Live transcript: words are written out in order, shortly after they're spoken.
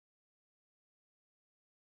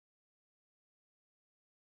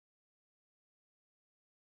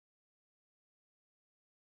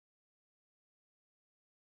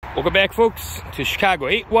Welcome back, folks, to Chicago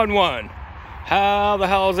 811. How the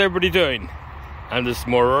hell is everybody doing on this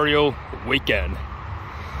Memorial weekend?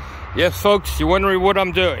 Yes, folks, you're wondering what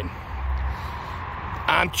I'm doing.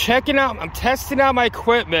 I'm testing out my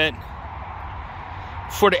equipment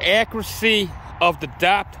for the accuracy of the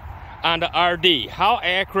depth on the RD. How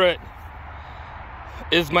accurate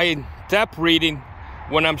is my depth reading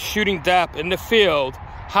when I'm shooting depth in the field?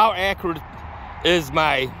 How accurate is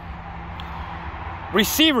my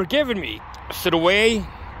receiver giving me? So the way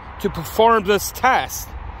to perform this test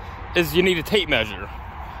is you need a tape measure.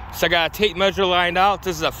 So I got a tape measure lined out.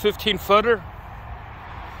 This is a 15-footer.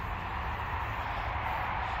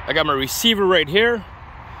 I got my receiver right here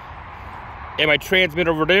and my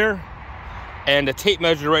transmitter over there and the tape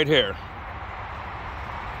measure right here.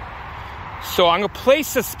 So I'm gonna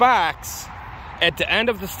place this box at the end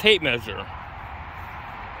of this tape measure.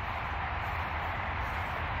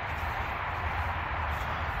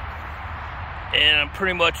 And I'm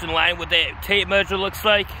pretty much in line with that tape measure looks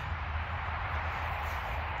like.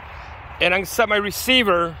 And I'm gonna set my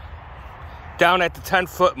receiver down at the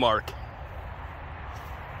 10-foot mark.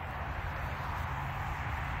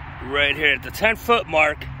 Right here at the 10-foot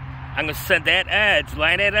mark, I'm gonna set that edge,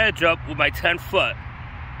 line that edge up with my 10-foot.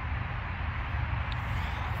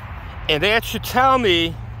 And that should tell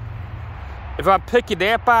me if I'm picking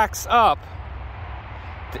that box up,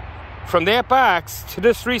 from that box to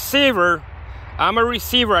this receiver, I'm a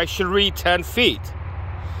receiver, I should read 10 feet.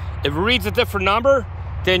 If it reads a different number,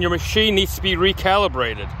 then your machine needs to be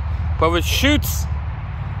recalibrated. But if it shoots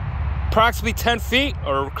approximately 10 feet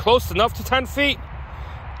or close enough to 10 feet,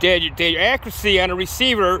 then your accuracy on a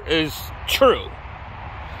receiver is true.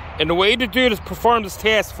 And the way to do this, perform this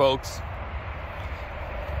task, folks,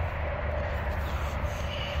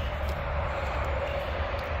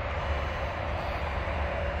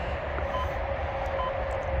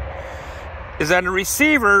 is on the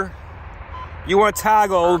receiver, you want to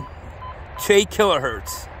toggle to 8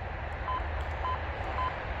 kilohertz.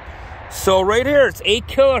 So right here, it's 8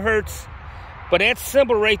 kilohertz, but that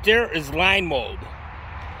symbol right there is line mode.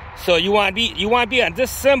 So you want to be on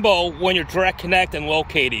this symbol when you're direct connect and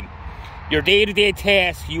locating. Your day-to-day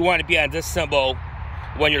task, you want to be on this symbol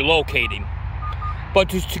when you're locating. But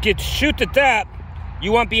to shoot the depth,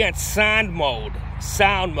 you want to be on sound mode.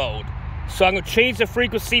 So I'm going to change the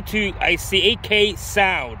frequency to, I see 8K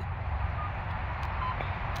sound.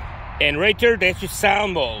 And right there, that's your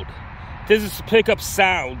sound mode. This is to pick up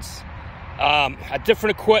sounds. A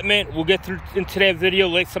different equipment, we'll get through into that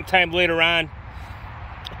video sometime later on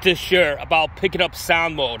this year about picking up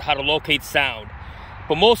sound mode, how to locate sound.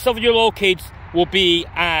 But most of your locates will be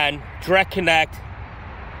on direct connect.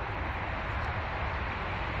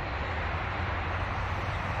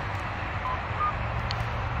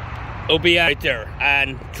 It'll be right there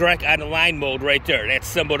on direct on the line mode right there. That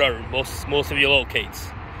symbol there, most of your locates.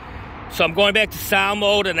 So I'm going back to sound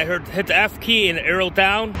mode, and I hit the F key and the arrow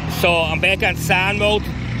down. So I'm back on sound mode.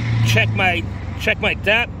 Check my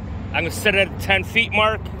depth. I'm gonna set it at the 10 feet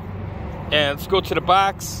mark. And let's go to the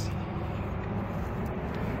box.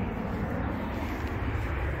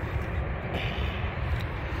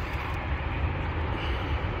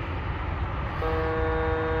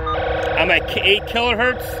 I'm at 8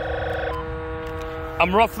 kilohertz.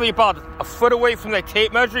 I'm roughly about a foot away from that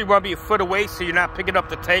tape measure. You want to be a foot away so you're not picking up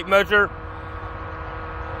the tape measure.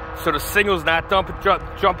 So the signal's not jumping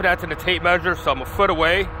out to the tape measure, so I'm a foot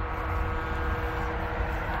away.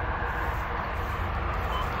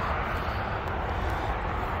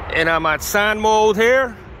 And I'm on sound mode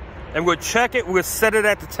here. And we'll check it. We'll set it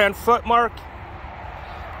at the 10-foot mark.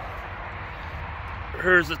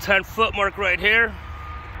 Here's the 10-foot mark right here.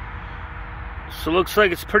 So it looks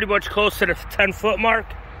like it's pretty much close to the 10-foot mark.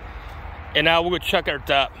 And now we're going to check our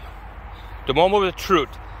depth. The moment of the truth.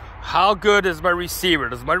 How good is my receiver?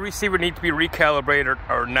 Does my receiver need to be recalibrated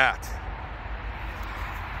or not?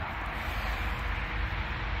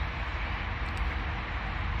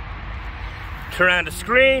 Turn on the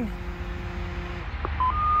screen.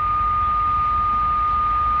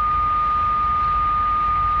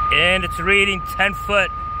 And it's reading 10 foot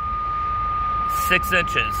 6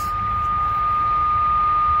 inches.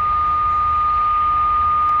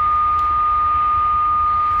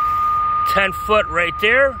 10 foot right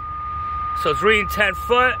there. So it's reading 10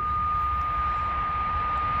 foot.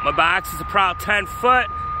 My box is about 10 foot.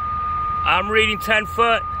 I'm reading 10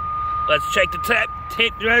 foot. Let's check the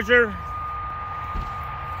tape measure.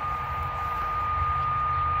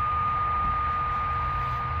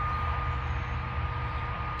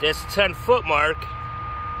 That's the 10-foot mark.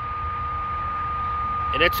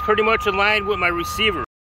 And that's pretty much in line with my receiver.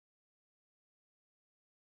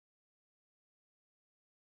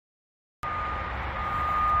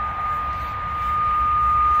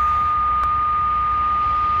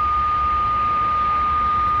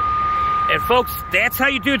 folks, that's how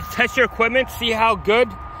you do to test your equipment. See how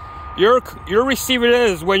good your receiver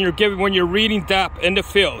is when you're reading depth in the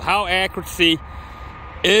field. How accuracy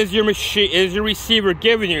is your receiver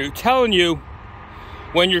telling you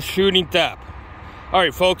when you're shooting depth. All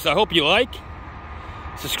right, folks, I hope you like.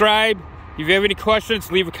 Subscribe. If you have any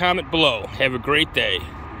questions, leave a comment below. Have a great day.